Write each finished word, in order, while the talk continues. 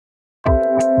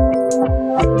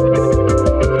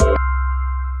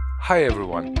Hi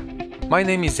everyone, my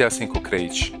name is Jasenko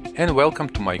Krejic and welcome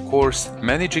to my course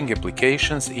Managing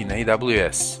Applications in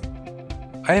AWS.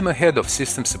 I am a head of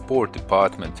System Support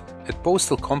Department at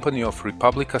Postal Company of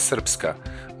Republika Srpska,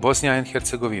 Bosnia and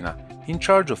Herzegovina, in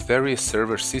charge of various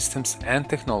server systems and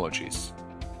technologies.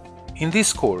 In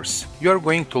this course, you are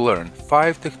going to learn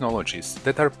 5 technologies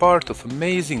that are part of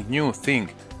amazing new thing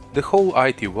the whole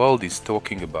IT world is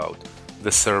talking about, the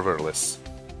serverless.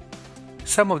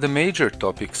 Some of the major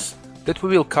topics that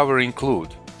we will cover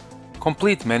include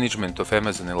complete management of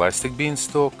Amazon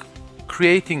ElasticBeanstalk,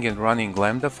 creating and running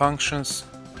Lambda functions,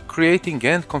 creating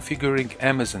and configuring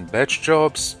Amazon batch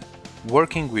jobs,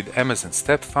 working with Amazon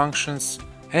step functions,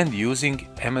 and using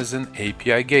Amazon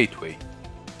API Gateway.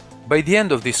 By the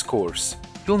end of this course,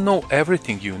 you'll know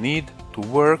everything you need to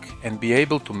work and be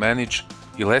able to manage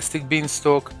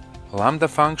ElasticBeanstalk, Lambda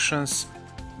functions,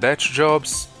 batch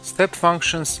jobs, step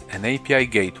functions, and API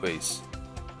gateways.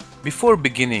 Before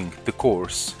beginning the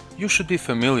course, you should be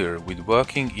familiar with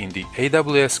working in the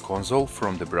AWS console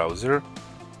from the browser,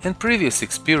 and previous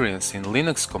experience in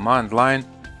Linux command line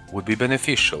would be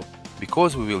beneficial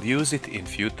because we will use it in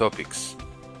few topics.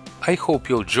 I hope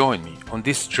you'll join me on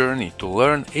this journey to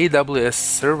learn AWS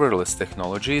serverless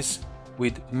technologies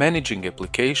with managing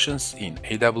applications in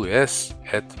AWS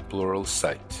at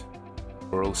Pluralsight.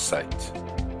 Pluralsight.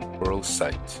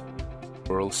 Pluralsight.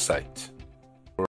 Pluralsight.